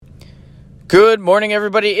Good morning,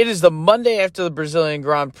 everybody. It is the Monday after the Brazilian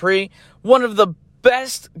Grand Prix, one of the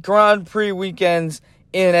best Grand Prix weekends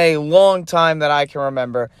in a long time that I can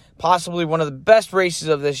remember. Possibly one of the best races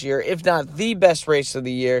of this year, if not the best race of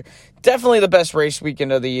the year. Definitely the best race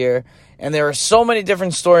weekend of the year. And there are so many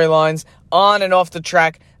different storylines on and off the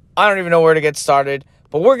track. I don't even know where to get started,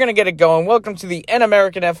 but we're going to get it going. Welcome to the An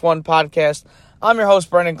American F1 podcast. I'm your host,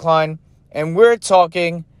 Brendan Klein, and we're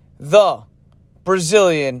talking the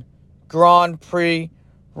Brazilian Grand Prix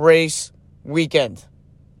race weekend.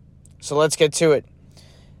 So let's get to it.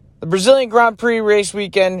 The Brazilian Grand Prix race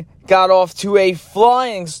weekend got off to a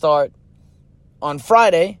flying start on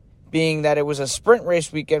Friday, being that it was a sprint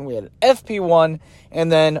race weekend. We had FP1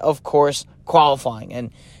 and then, of course, qualifying.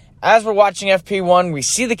 And as we're watching FP1, we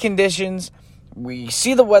see the conditions, we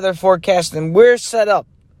see the weather forecast, and we're set up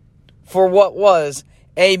for what was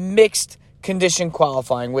a mixed condition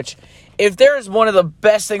qualifying, which, if there is one of the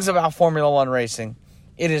best things about Formula One racing,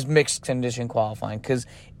 it is mixed condition qualifying, because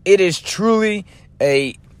it is truly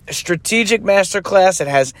a strategic masterclass. It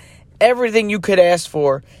has everything you could ask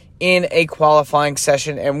for in a qualifying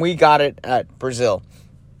session, and we got it at Brazil.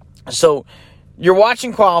 So you're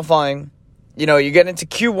watching qualifying, you get into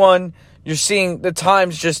Q1, you're seeing the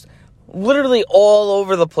times just literally all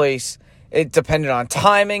over the place. It depended on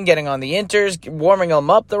timing, getting on the inters, warming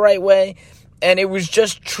them up the right way. And it was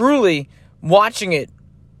just truly, watching it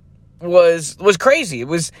was crazy.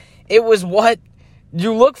 It was what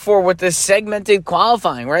you look for with this segmented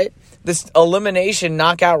qualifying, right? This elimination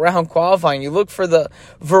knockout round qualifying. You look for the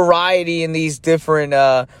variety in these different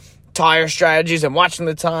tire strategies and watching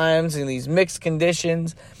the times and these mixed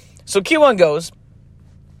conditions. So Q1 goes,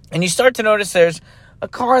 and you start to notice there's a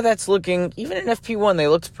car that's looking, even in FP1, they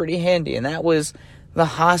looked pretty handy, and that was the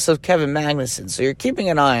Haas of Kevin Magnussen. So you're keeping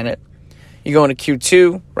an eye on it. You go into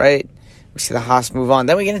Q2, right? We see the Haas move on.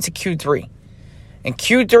 Then we get into Q3. And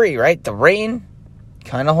Q3, right, the rain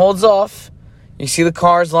kind of holds off. You see the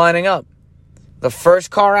cars lining up. The first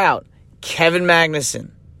car out, Kevin Magnussen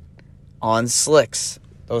on slicks,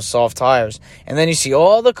 those soft tires. And then you see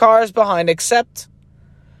all the cars behind except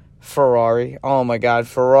Ferrari. Oh, my God,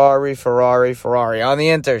 Ferrari on the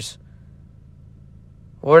inters.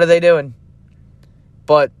 What are they doing?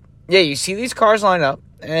 But, yeah, you see these cars line up,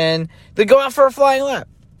 and they go out for a flying lap.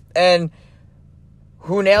 And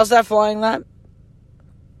who nails that flying lap?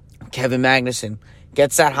 Kevin Magnussen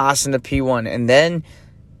gets that Haas into P1. And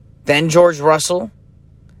then George Russell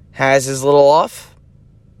has his little off.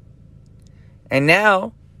 And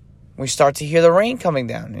now we start to hear the rain coming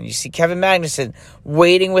down. And you see Kevin Magnussen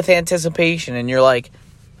waiting with anticipation. And you're like,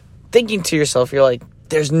 thinking to yourself,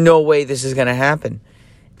 there's no way this is going to happen.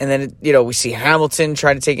 And then, we see Hamilton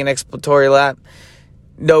try to take an exploratory lap.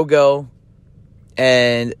 No go.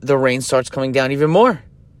 And the rain starts coming down even more.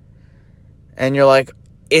 And you're like,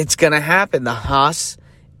 it's going to happen. The Haas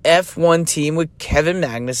F1 team with Kevin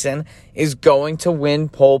Magnussen is going to win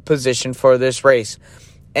pole position for this race.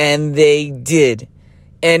 And they did.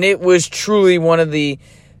 And it was truly one of the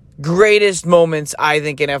greatest moments, I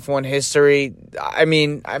think, in F1 history. I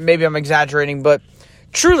mean, maybe I'm exaggerating, but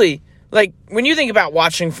truly, when you think about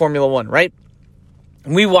watching Formula One, right?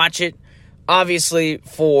 We watch it, obviously,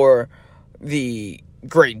 for the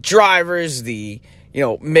great drivers, the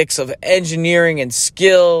mix of engineering and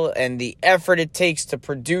skill and the effort it takes to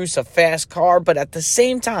produce a fast car. But at the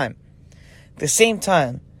same time,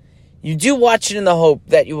 you do watch it in the hope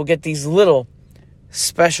that you will get these little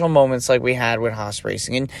special moments like we had with Haas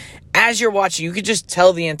Racing. And as you're watching, you could just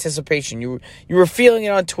tell the anticipation. You were feeling it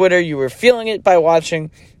on Twitter. You were feeling it by watching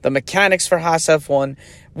the mechanics for Haas F1,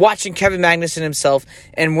 watching Kevin Magnussen himself.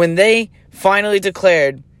 And when they finally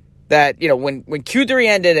declared that, when Q3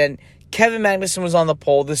 ended and Kevin Magnussen was on the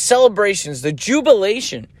pole, the celebrations, the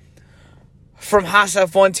jubilation from Haas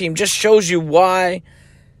F1 team just shows you why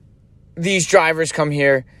these drivers come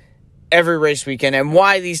here every race weekend and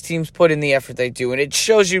why these teams put in the effort they do. And it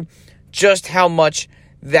shows you just how much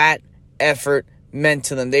that effort meant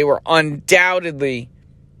to them. They were undoubtedly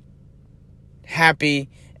happy,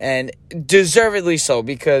 and deservedly so,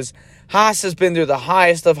 because Haas has been through the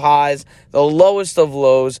highest of highs, the lowest of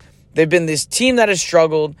lows. They've been this team that has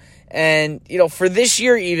struggled. And, for this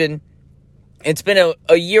year even, it's been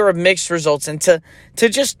a year of mixed results. And to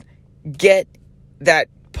just get that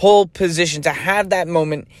pole position, to have that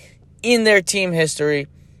moment in their team history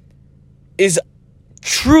is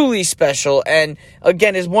truly special. And,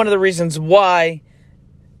 again, is one of the reasons why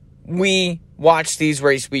we watch these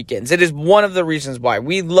race weekends. It is one of the reasons why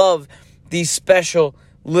we love these special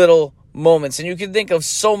little moments. And you can think of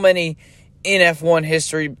so many in F1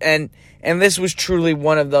 history, and this was truly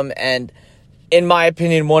one of them. And in my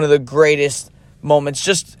opinion, one of the greatest moments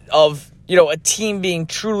just of, a team being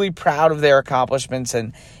truly proud of their accomplishments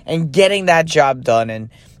and getting that job done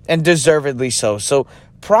and deservedly so. So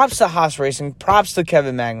props to Haas Racing, props to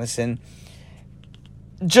Kevin Magnussen.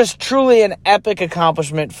 Just truly an epic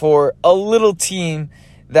accomplishment for a little team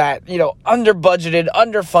that, under budgeted,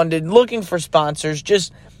 underfunded, looking for sponsors,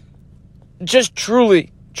 just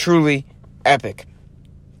truly, truly epic.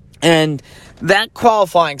 And that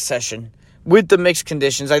qualifying session with the mixed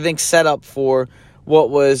conditions, I think, set up for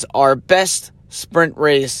what was our best sprint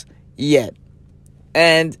race yet.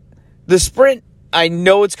 And the sprint, I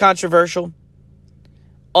know it's controversial,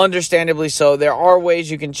 understandably so. There are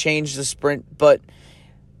ways you can change the sprint, but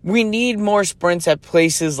we need more sprints at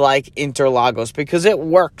places like Interlagos because it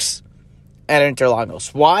works at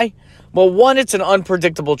Interlagos. Why? Well, one, it's an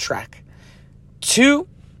unpredictable track. Two,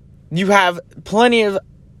 you have plenty of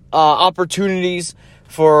opportunities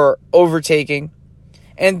for overtaking.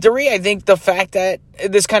 And three, I think the fact that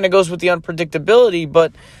this kind of goes with the unpredictability,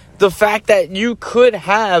 but the fact that you could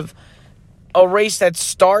have a race that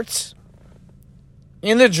starts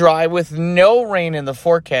in the dry with no rain in the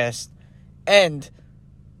forecast and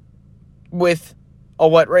with a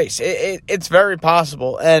wet race. It's very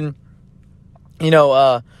possible. And,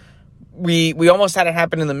 we almost had it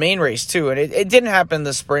happen in the main race too. And it didn't happen in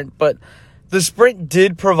the sprint, but the sprint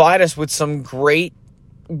did provide us with some great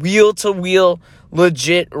wheel-to-wheel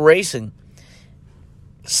legit racing.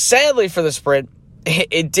 Sadly for the sprint,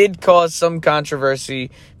 it did cause some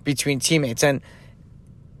controversy between teammates. And,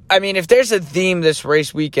 if there's a theme this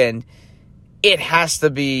race weekend, it has to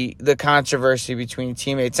be the controversy between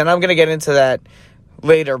teammates. And I'm going to get into that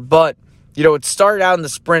later. But, it started out in the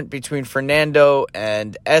sprint between Fernando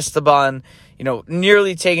and Esteban,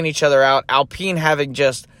 nearly taking each other out. Alpine having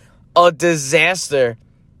just a disaster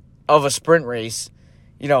of a sprint race.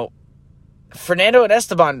 Fernando and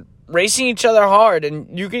Esteban racing each other hard,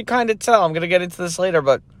 and you can kind of tell. I'm going to get into this later,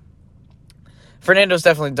 but Fernando's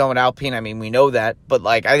definitely done with Alpine. We know that, but,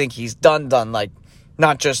 I think he's done,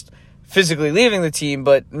 not just physically leaving the team,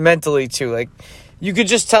 but mentally, too. You could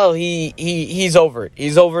just tell he's over it.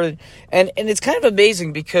 He's over it, and it's kind of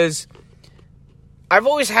amazing because I've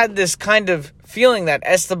always had this kind of feeling that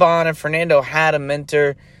Esteban and Fernando had a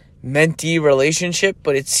mentor-mentee relationship,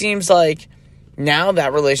 but it seems like now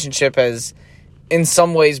that relationship has in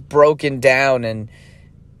some ways broken down, and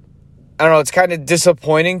I don't know, it's kind of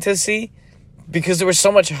disappointing to see because there was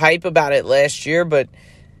so much hype about it last year, but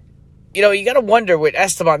you got to wonder with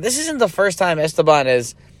Esteban, this isn't the first time Esteban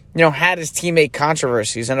has, had his teammate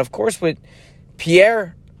controversies, and of course with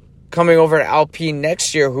Pierre coming over to Alpine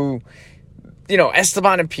next year, who,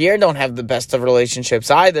 Esteban and Pierre don't have the best of relationships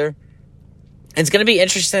either. It's going to be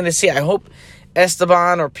interesting to see. I hope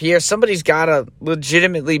Esteban or Pierre, somebody's got to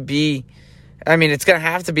legitimately be, it's going to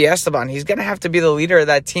have to be Esteban. He's going to have to be the leader of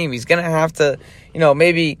that team. He's going to have to,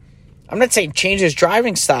 maybe, I'm not saying change his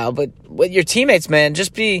driving style, but with your teammates, man,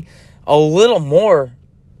 just be a little more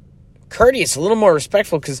courteous, a little more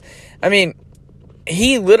respectful. Because,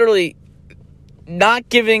 he literally not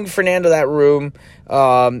giving Fernando that room,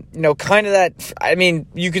 kind of that,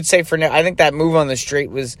 you could say Fernando, I think that move on the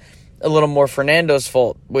straight was a little more Fernando's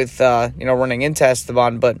fault with, running into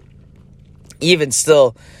Esteban. But even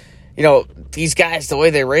still, these guys, the way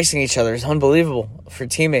they're racing each other is unbelievable for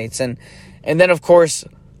teammates. And then, of course,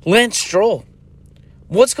 Lance Stroll.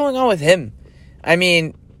 What's going on with him?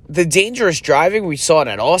 The dangerous driving, we saw it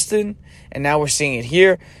at Austin, and now we're seeing it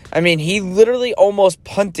here. He literally almost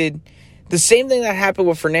punted the same thing that happened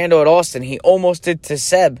with Fernando at Austin. He almost did to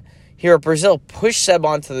Seb here at Brazil. Pushed Seb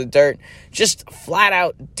onto the dirt. Just flat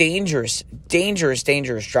out dangerous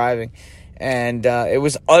driving. And it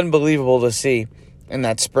was unbelievable to see in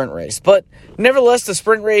that sprint race. But nevertheless, the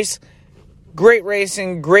sprint race, great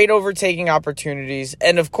racing, great overtaking opportunities.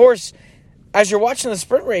 And of course, as you're watching the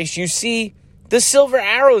sprint race, you see the Silver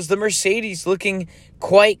Arrows, the Mercedes, looking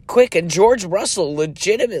quite quick. And George Russell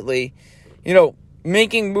legitimately,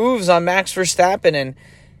 making moves on Max Verstappen. And,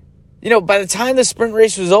 by the time the sprint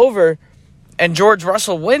race was over and George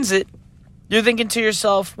Russell wins it, you're thinking to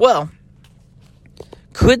yourself, well,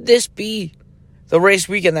 could this be the race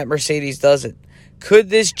weekend that Mercedes does it? Could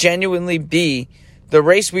this genuinely be the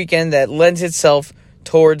race weekend that lends itself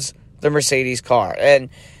towards the Mercedes car? And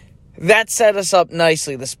that set us up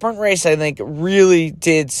nicely. The sprint race, I think, really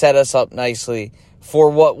did set us up nicely for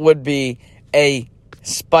what would be a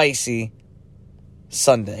spicy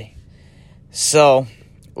Sunday. So,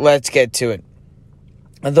 let's get to it.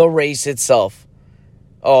 The race itself.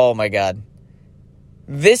 Oh, my God.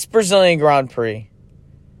 This Brazilian Grand Prix,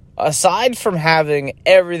 aside from having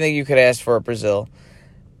everything you could ask for at Brazil,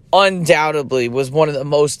 undoubtedly was one of the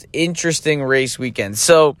most interesting race weekends.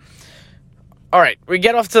 So, all right, we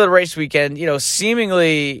get off to the race weekend,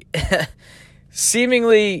 seemingly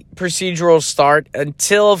procedural start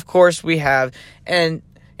until, of course, we have, and,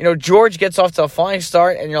 George gets off to a flying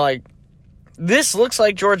start, and you're like, this looks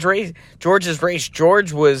like George's race.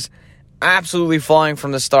 George was absolutely flying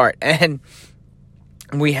from the start, and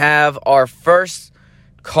we have our first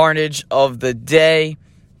carnage of the day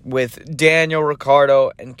with Daniel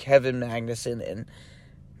Ricciardo and Kevin Magnussen. And,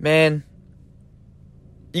 man,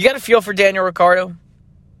 you got to feel for Daniel Ricciardo.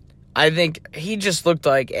 I think he just looked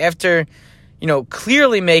like, after,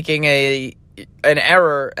 clearly making an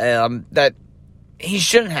error that he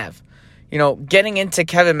shouldn't have, getting into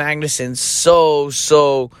Kevin Magnussen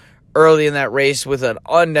so early in that race with an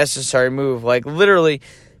unnecessary move, like literally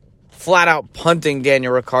flat out punting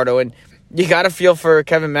Daniel Ricciardo. And you got to feel for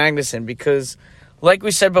Kevin Magnussen because, like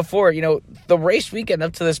we said before, the race weekend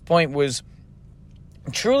up to this point was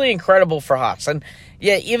truly incredible for Haas. And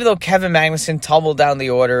yeah, even though Kevin Magnussen tumbled down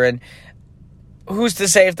the order, and who's to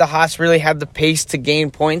say if the Haas really had the pace to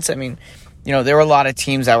gain points? I mean, there were a lot of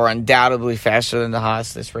teams that were undoubtedly faster than the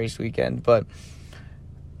Haas this race weekend. But,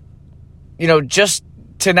 just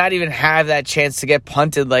to not even have that chance to get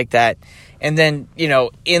punted like that, and then,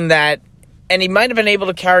 in that, and he might have been able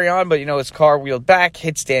to carry on, but, his car wheeled back,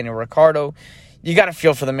 hits Daniel Ricciardo. You got to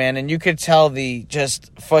feel for the man, and you could tell the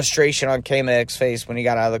just frustration on K-Mag's face when he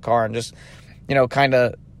got out of the car and just, kind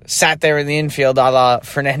of sat there in the infield a la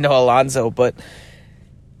Fernando Alonso. But,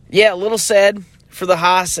 yeah, a little sad for the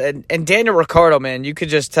Haas. And Daniel Ricciardo, man, you could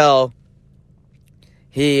just tell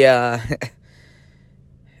he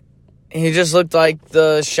he just looked like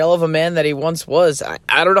the shell of a man that he once was.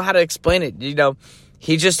 I don't know how to explain it.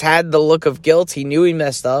 He just had the look of guilt. He knew he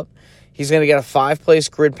messed up. He's going to get a 5-place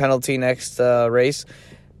grid penalty next race.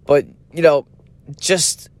 But,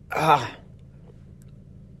 just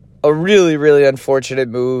a really, really unfortunate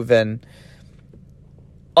move, and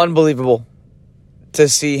unbelievable to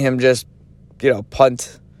see him just,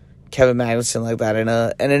 punt Kevin Magnussen like that in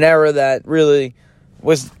an error that really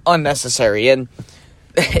was unnecessary. And,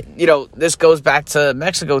 this goes back to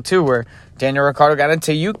Mexico, too, where Daniel Ricciardo got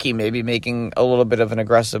into Yuki, maybe making a little bit of an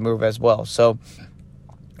aggressive move as well. So,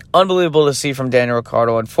 unbelievable to see from Daniel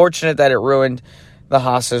Ricciardo. Unfortunate that it ruined the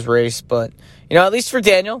Haas's race. But, at least for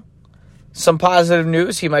Daniel, some positive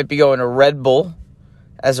news. He might be going to Red Bull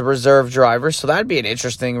as a reserve driver. So that'd be an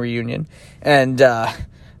interesting reunion. And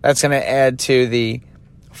that's going to add to the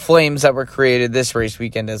flames that were created this race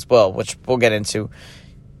weekend as well, which we'll get into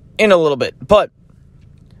in a little bit. But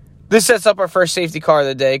this sets up our first safety car of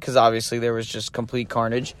the day because obviously there was just complete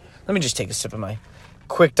carnage. Let me just take a sip of my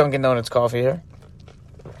quick Dunkin' Donuts coffee here.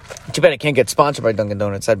 Too bad I can't get sponsored by Dunkin'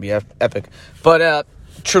 Donuts. That'd be epic. But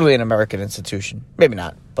truly an American institution. Maybe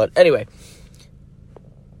not. But anyway,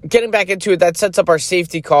 getting back into it, that sets up our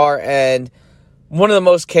safety car and one of the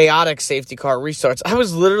most chaotic safety car restarts. I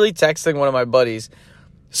was literally texting one of my buddies.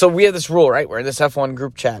 So we have this rule, right? We're in this F1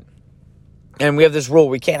 group chat. And we have this rule.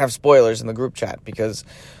 We can't have spoilers in the group chat because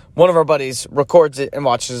one of our buddies records it and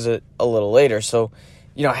watches it a little later. So,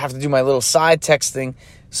 I have to do my little side texting.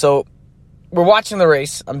 So we're watching the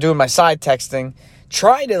race. I'm doing my side texting,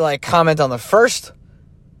 trying to comment on the first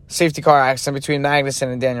safety car accident between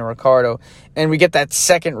Magnussen and Daniel Ricciardo, and we get that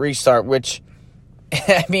second restart, which,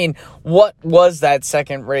 I mean, what was that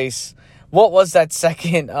second race? What was that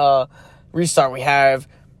second restart? We have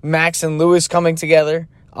Max and Lewis coming together.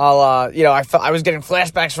 I was getting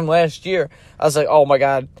flashbacks from last year. I was like, oh my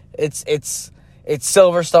God, it's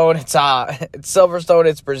Silverstone, it's Silverstone,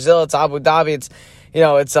 it's Brazil, it's Abu Dhabi,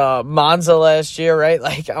 it's Monza last year,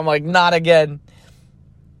 right? I'm like, not again.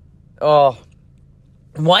 Oh,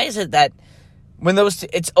 why is it that when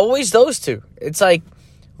it's always those two? It's like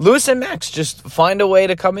Lewis and Max just find a way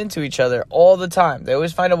to come into each other all the time. They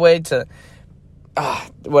always find a way to,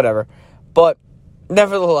 whatever. But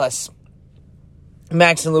nevertheless,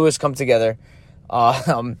 Max and Lewis come together.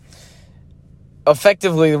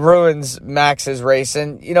 Effectively ruins Max's race.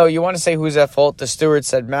 And, you want to say who's at fault. The steward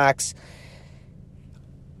said Max.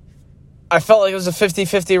 I felt like it was a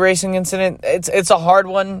 50-50 racing incident. It's a hard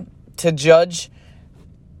one to judge.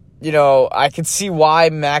 I could see why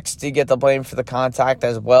Max did get the blame for the contact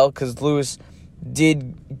as well, because Lewis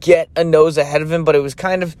did get a nose ahead of him, but it was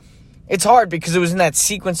it's hard because it was in that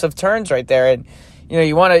sequence of turns right there. And,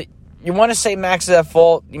 you want to say Max is at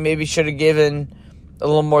fault. You maybe should have given a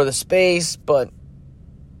little more of the space, but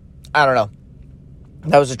I don't know.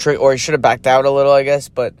 That was a trick, or he should have backed out a little, I guess,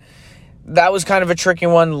 but that was kind of a tricky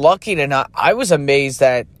one. Lucky to not. I was amazed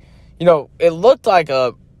that, it looked like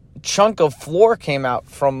a chunk of floor came out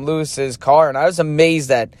from Lewis's car, and I was amazed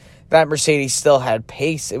that Mercedes still had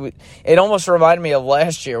pace. It almost reminded me of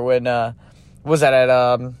last year when was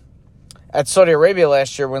that at Saudi Arabia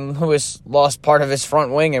last year when Lewis lost part of his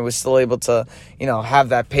front wing and was still able to, have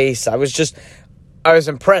that pace. I was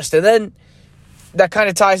impressed. And then that kind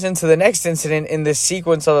of ties into the next incident in this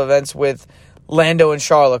sequence of events with Lando and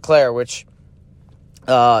Charles Leclerc, which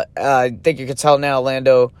I think you could tell now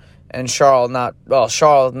Lando and Charles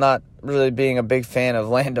not really being a big fan of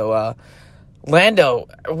Lando. Lando,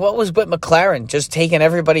 what was with McLaren just taking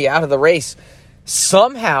everybody out of the race?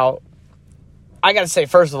 Somehow, I got to say,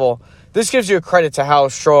 first of all, this gives you a credit to how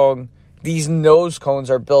strong these nose cones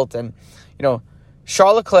are built. And,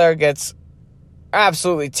 Charles Leclerc gets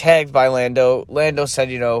absolutely tagged by Lando. Lando said,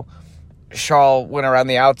 Charles went around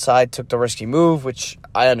the outside, took the risky move, which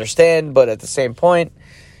I understand, but at the same point,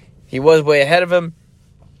 he was way ahead of him.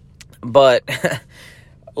 But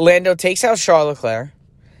Lando takes out Charles Leclerc,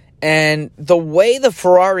 and the way the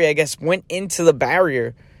Ferrari, I guess, went into the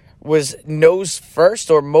barrier was nose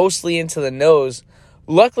first, or mostly into the nose.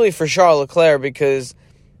 Luckily for Charles Leclerc, because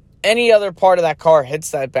any other part of that car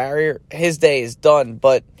hits that barrier, his day is done,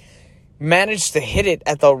 but managed to hit it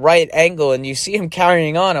at the right angle, and you see him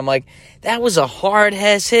carrying on. I'm like, that was a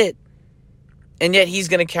hard-ass hit, and yet he's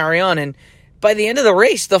going to carry on. And by the end of the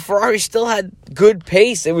race, the Ferrari still had good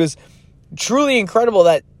pace. It was truly incredible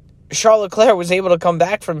that Charles Leclerc was able to come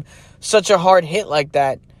back from such a hard hit like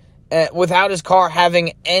that without his car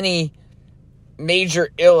having any major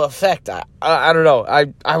ill effect. I don't know.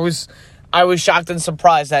 I was shocked and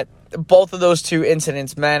surprised that both of those two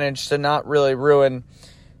incidents managed to not really ruin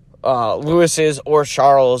Lewis's or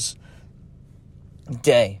Charles'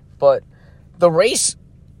 day. But the race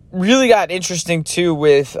really got interesting too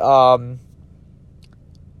with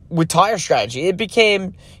tire strategy. It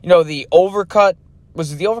became, the overcut.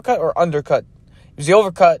 Was it the overcut or undercut? It was the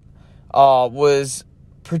overcut. Was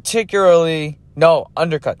particularly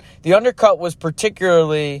undercut. The undercut was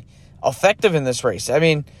particularly effective in this race. I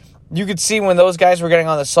mean, you could see when those guys were getting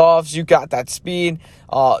on the softs, you got that speed.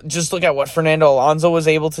 Just look at what Fernando Alonso was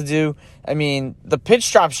able to do. I mean, the pit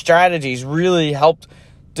stop strategies really helped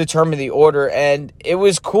determine the order, and it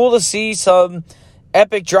was cool to see some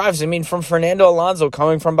epic drives. I mean, from Fernando Alonso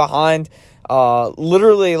coming from behind,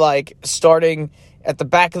 literally like starting at the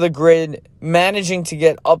back of the grid, managing to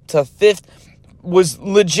get up to fifth, was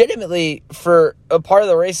legitimately, for a part of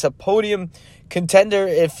the race, a podium contender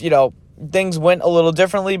if, things went a little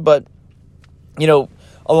differently. But,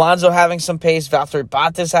 Alonso having some pace, Valtteri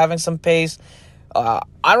Bottas having some pace. I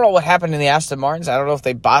don't know what happened in the Aston Martins. I don't know if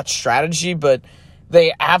they botched strategy, but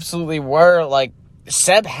they absolutely were. Like,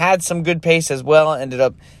 Seb had some good pace as well, ended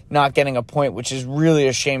up not getting a point, which is really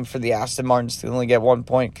a shame for the Aston Martins to only get 1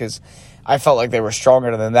 point, because I felt like they were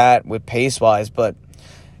stronger than that with pace-wise. But,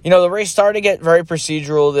 the race started to get very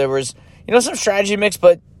procedural. There was, some strategy mix,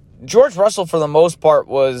 but George Russell, for the most part,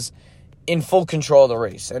 was in full control of the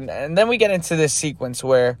race. And then we get into this sequence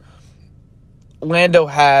where Lando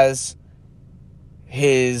has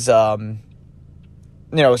his car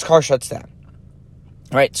shuts down.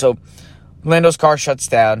 Right? So Lando's car shuts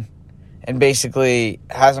down and basically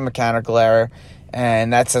has a mechanical error,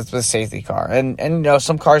 and that sets the safety car. And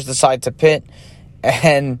some cars decide to pit,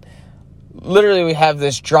 and literally we have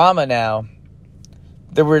this drama now.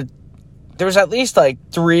 There was at least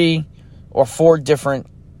like 3 or 4 different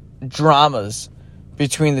dramas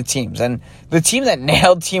between the teams, and the team that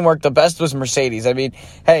nailed teamwork the best was Mercedes. I mean,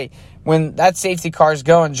 hey, when that safety car's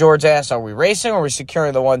going, George asked, "Are we racing or are we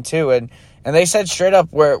securing the 1-2?" And they said straight up,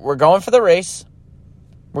 "We're going for the race.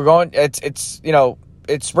 We're going. It's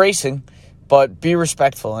racing, but be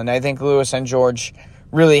respectful." And I think Lewis and George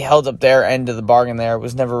really held up their end of the bargain there.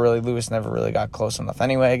 Lewis never really got close enough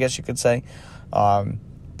anyway, I guess you could say.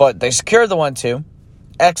 But they secured the 1-2.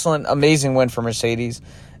 Excellent, amazing win for Mercedes.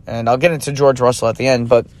 And I'll get into George Russell at the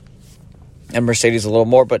end, and Mercedes a little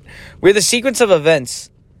more. But we had the sequence of events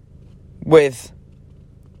with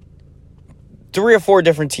 3 or 4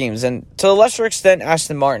 different teams. And to a lesser extent,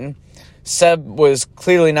 Aston Martin. Seb was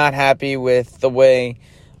clearly not happy with the way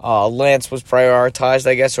Lance was prioritized,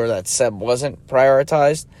 I guess, or that Seb wasn't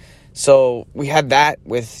prioritized. So we had that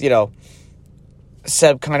with,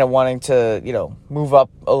 Seb kind of wanting to, move up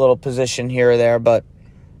a little position here or there, but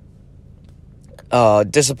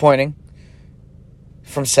disappointing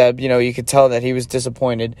from Seb. You could tell that he was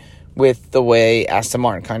disappointed with the way Aston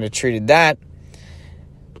Martin kind of treated that.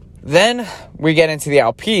 Then we get into the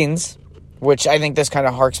Alpines, which I think this kind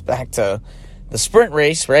of harks back to the sprint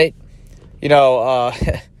race, right?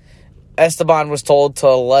 Esteban was told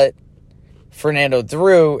to let Fernando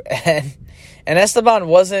through, And Esteban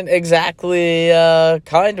wasn't exactly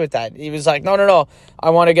kind with that. He was like, no, I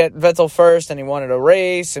want to get Vettel first, and he wanted a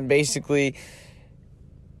race, and basically,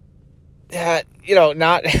 not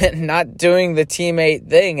doing the teammate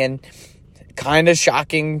thing, and kind of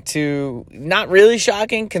shocking to, not really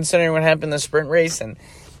shocking considering what happened in the sprint race. And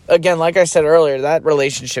again, like I said earlier, that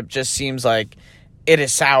relationship just seems like it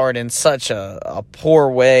is soured in such a poor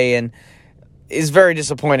way, and is very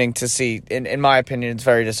disappointing to see. In my opinion, it's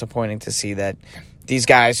very disappointing to see that these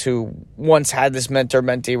guys who once had this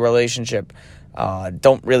mentor-mentee relationship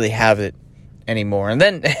don't really have it anymore. And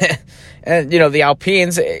then, the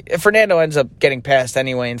Alpines, Fernando ends up getting passed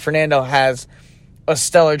anyway, and Fernando has a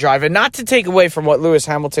stellar drive. And not to take away from what Lewis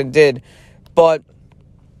Hamilton did, but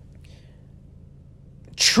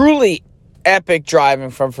truly epic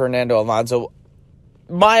driving from Fernando Alonso.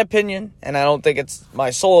 My opinion, and I don't think it's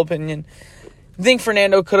my sole opinion, I think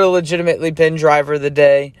Fernando could have legitimately been driver of the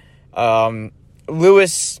day.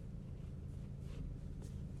 Lewis,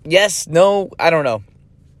 yes, no, I don't know.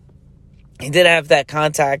 He did have that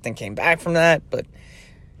contact and came back from that, but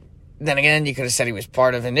then again, you could have said he was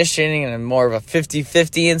part of initiating and more of a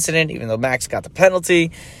 50-50 incident, even though Max got the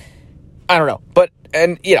penalty. I don't know, but,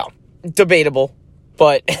 debatable,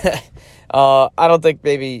 but I don't think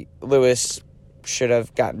maybe Lewis should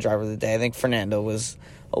have gotten driver of the day. I think Fernando was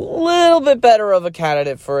a little bit better of a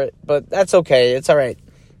candidate for it, but that's okay. It's all right.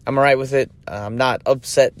 I'm all right with it. I'm not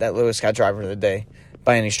upset that Lewis got driver of the day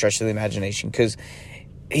by any stretch of the imagination, because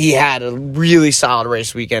he had a really solid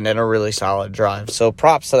race weekend and a really solid drive. So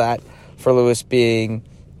props to that for Lewis being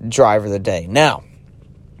driver of the day. Now,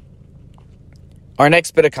 our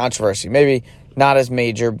next bit of controversy, maybe not as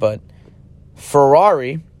major, but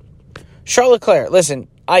Ferrari, Charles Leclerc. Listen,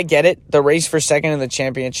 I get it. The race for second in the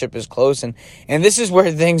championship is close, and this is where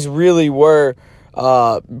things really were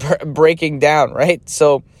breaking down, right?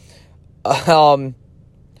 So,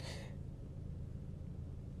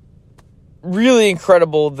 really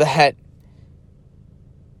incredible that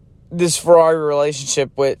this Ferrari relationship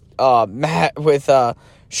with Charles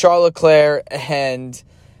Leclerc and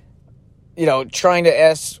trying to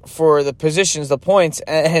ask for the positions, the points,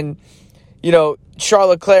 and Charles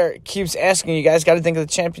Leclerc keeps asking, you guys got to think of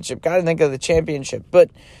the championship. But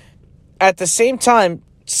at the same time,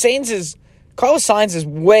 Carlos Sainz is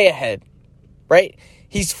way ahead, right?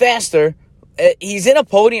 He's faster. He's in a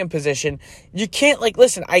podium position. You can't,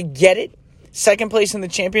 listen, I get it. Second place in the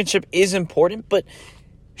championship is important, but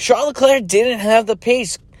Charles Leclerc didn't have the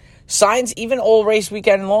pace. Sainz, even all race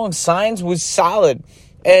weekend long, Sainz was solid.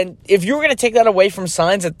 And if you were going to take that away from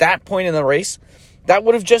Sainz at that point in the race, that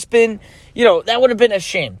would have just been, that would have been a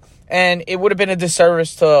shame. And it would have been a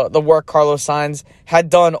disservice to the work Carlos Sainz had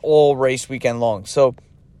done all race weekend long. So,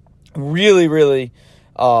 really, really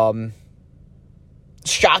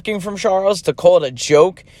shocking from Charles to call it a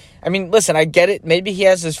joke. I mean, listen, I get it. Maybe he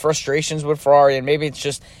has his frustrations with Ferrari, and maybe it's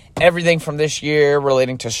just everything from this year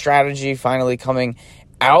relating to strategy finally coming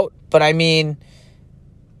out. But, I mean,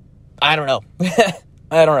 I don't know.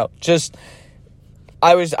 I don't know. Just,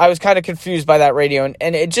 I was kind of confused by that radio,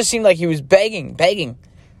 and it just seemed like he was begging.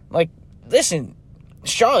 Like, listen,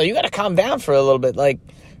 Charles, you got to calm down for a little bit. Like,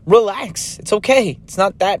 relax. It's okay. It's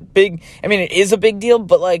not that big. I mean, it is a big deal,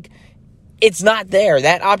 but, it's not there.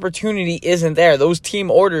 That opportunity isn't there. Those team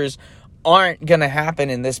orders aren't going to happen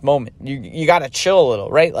in this moment. You got to chill a little,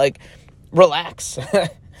 right? Relax.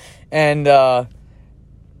 And, I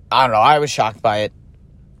don't know. I was shocked by it.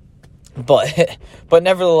 But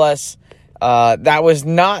nevertheless, that was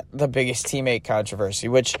not the biggest teammate controversy,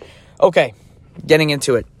 which, okay, getting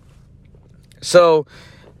into it. So,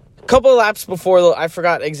 a couple of laps before, I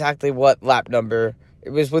forgot exactly what lap number. It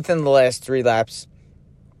was within the last 3 laps.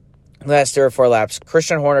 Last 3 or 4 laps,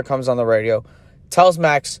 Christian Horner comes on the radio, tells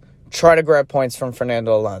Max, try to grab points from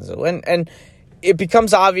Fernando Alonso. And it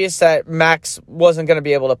becomes obvious that Max wasn't going to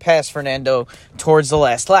be able to pass Fernando towards the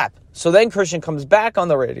last lap. So then Christian comes back on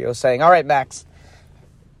the radio saying, all right, Max,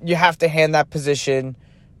 you have to hand that position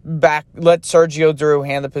back. Let Sergio Drew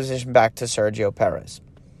hand the position back to Sergio Perez.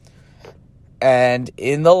 And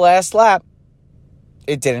in the last lap,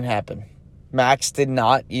 it didn't happen. Max did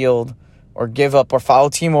not yield or give up or follow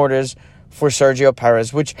team orders for Sergio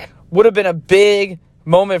Perez, which would have been a big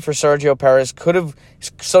moment for Sergio Perez.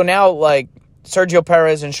 So now, Sergio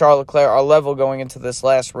Perez and Charles Leclerc are level going into this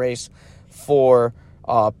last race for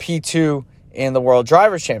P2 in the World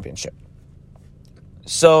Drivers' Championship.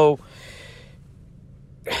 So,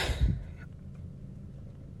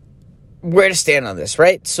 where to stand on this,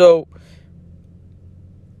 right? So,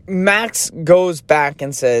 Max goes back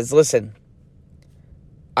and says, listen,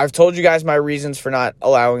 I've told you guys my reasons for not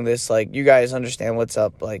allowing this. You guys understand what's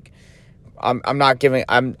up. I'm not giving.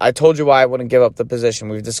 I told you why I wouldn't give up the position.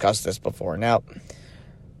 We've discussed this before. Now,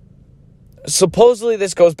 supposedly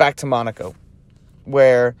this goes back to Monaco,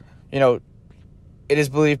 where it is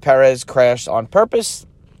believed Perez crashed on purpose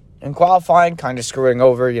in qualifying, kind of screwing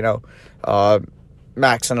over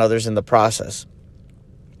Max and others in the process.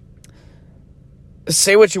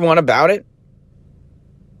 Say what you want about it,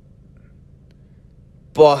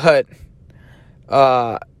 but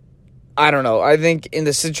I don't know. I think in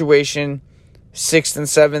the situation, 6th and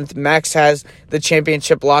 7th, Max has the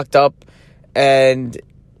championship locked up, and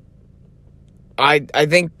I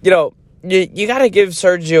think, you got to give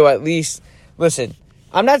Sergio at least... Listen,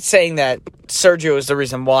 I'm not saying that Sergio is the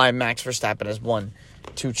reason why Max Verstappen has won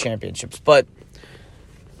 2 championships, but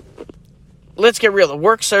let's get real. The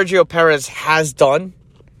work Sergio Perez has done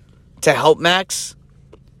to help Max,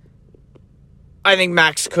 I think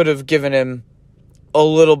Max could have given him a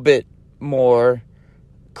little bit more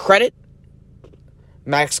credit.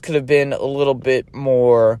 Max could have been a little bit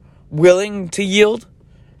more willing to yield.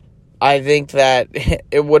 I think that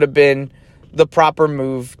it would have been the proper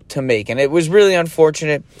move to make, and it was really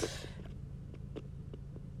unfortunate.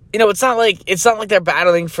 It's not like they're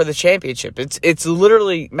battling for the championship. It's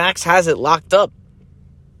literally Max has it locked up,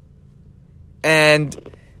 and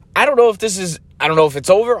I don't know if it's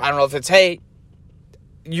over. I don't know if it's, hey,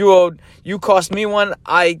 you cost me one.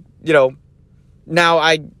 Now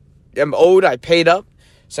I am owed. I paid up,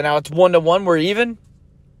 so now it's 1-1. We're even.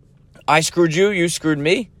 I screwed you. You screwed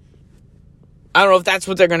me. I don't know if that's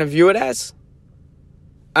what they're going to view it as.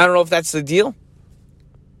 I don't know if that's the deal.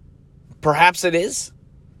 Perhaps it is.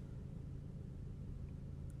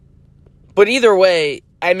 But either way,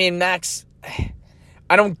 I mean, Max,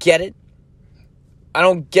 I don't get it. I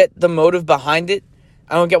don't get the motive behind it.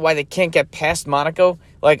 I don't get why they can't get past Monaco.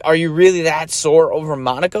 Like, are you really that sore over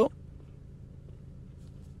Monaco?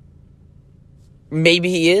 Maybe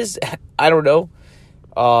he is. I don't know.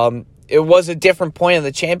 It was a different point in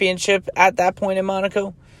the championship at that point in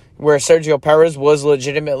Monaco, where Sergio Perez was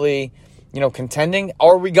legitimately, contending.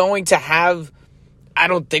 Are we going to have... I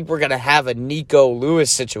don't think we're going to have a Nico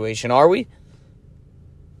Lewis situation, are we?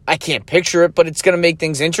 I can't picture it, but it's going to make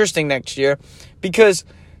things interesting next year, because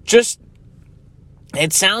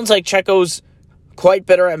it sounds like Checo's quite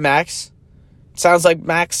bitter at Max. It sounds like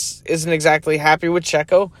Max isn't exactly happy with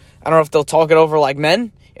Checo. I don't know if they'll talk it over like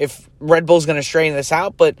men, if Red Bull's going to straighten this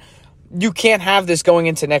out, but you can't have this going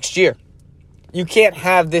into next year. You can't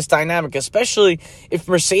have this dynamic, especially if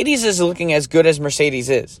Mercedes is looking as good as Mercedes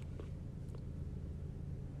is.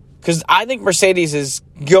 Because I think Mercedes is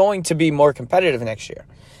going to be more competitive next year.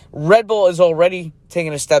 Red Bull is already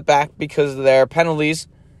taking a step back because of their penalties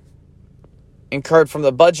incurred from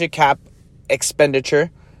the budget cap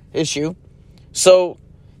expenditure issue. So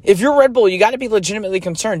if you're Red Bull, you got to be legitimately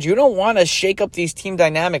concerned. You don't want to shake up these team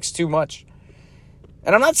dynamics too much.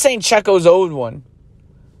 And I'm not saying Checo's owed one,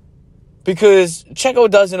 because Checo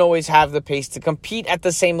doesn't always have the pace to compete at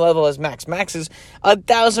the same level as Max. Max is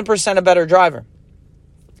 1,000% a better driver.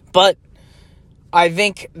 But I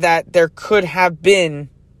think that there could have been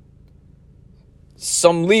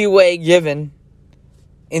some leeway given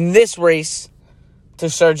in this race to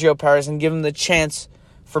Sergio Perez and give him the chance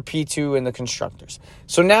for P2 in the Constructors.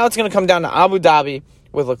 So now it's going to come down to Abu Dhabi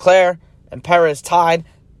with Leclerc and Perez tied.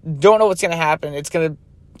 Don't know what's going to happen. It's going to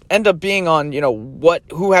end up being on,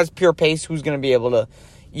 who has pure pace, who's going to be able to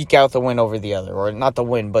eke out the win over the other. Or not the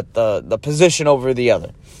win, but the position over the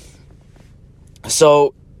other.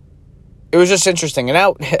 So it was just interesting. And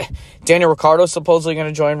now Daniel Ricciardo is supposedly going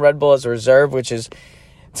to join Red Bull as a reserve, which is,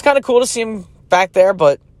 it's kind of cool to see him back there.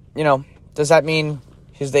 But, does that mean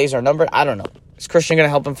his days are numbered? I don't know. Is Christian going to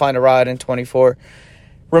help him find a ride in 24?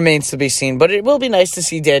 Remains to be seen. But it will be nice to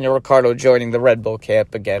see Daniel Ricciardo joining the Red Bull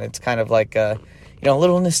camp again. It's kind of like a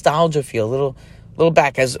little nostalgia feel, a little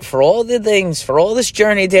back. As for all the things, for all this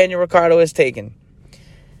journey Daniel Ricciardo has taken,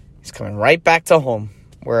 he's coming right back to home,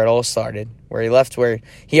 where it all started, where he left, where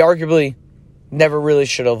he arguably never really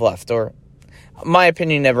should have left, or in my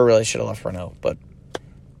opinion, never really should have left Renault, but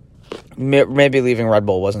maybe leaving Red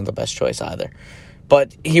Bull wasn't the best choice either.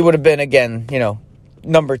 But he would have been, again,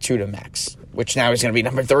 number 2 to Max, which now he's going to be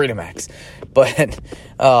number 3 to Max. But,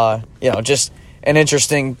 just an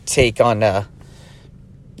interesting take on, that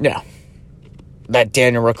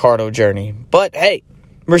Daniel Ricciardo journey. But, hey,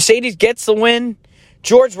 Mercedes gets the win.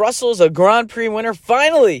 George Russell's a Grand Prix winner.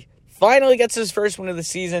 Finally gets his first win of the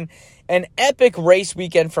season. An epic race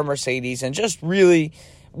weekend for Mercedes, and just really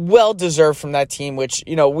well-deserved from that team, which,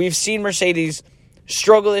 we've seen Mercedes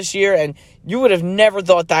struggle this year, and you would have never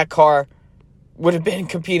thought that car would have been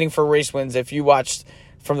competing for race wins if you watched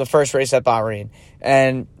from the first race at Bahrain.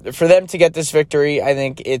 And for them to get this victory, I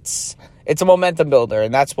think it's a momentum builder,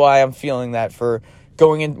 and that's why I'm feeling that for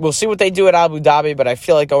going in. We'll see what they do at Abu Dhabi, but I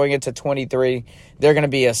feel like going into 23, they're going to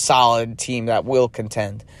be a solid team that will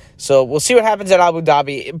contend. So we'll see what happens at Abu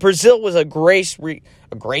Dhabi. Brazil was a great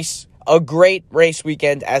race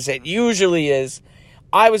weekend, as it usually is.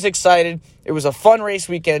 I was excited. It was a fun race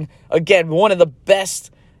weekend. Again, one of the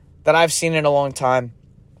best that I've seen in a long time.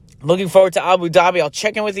 Looking forward to Abu Dhabi. I'll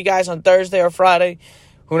check in with you guys on Thursday or Friday.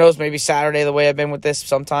 Who knows, maybe Saturday, the way I've been with this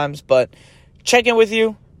sometimes. But check in with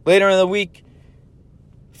you later in the week.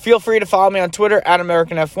 Feel free to follow me on Twitter at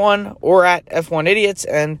AmericanF1 or at F1Idiots,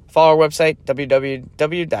 and follow our website,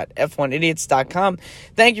 www.f1idiots.com.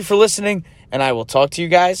 Thank you for listening, and I will talk to you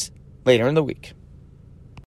guys later in the week.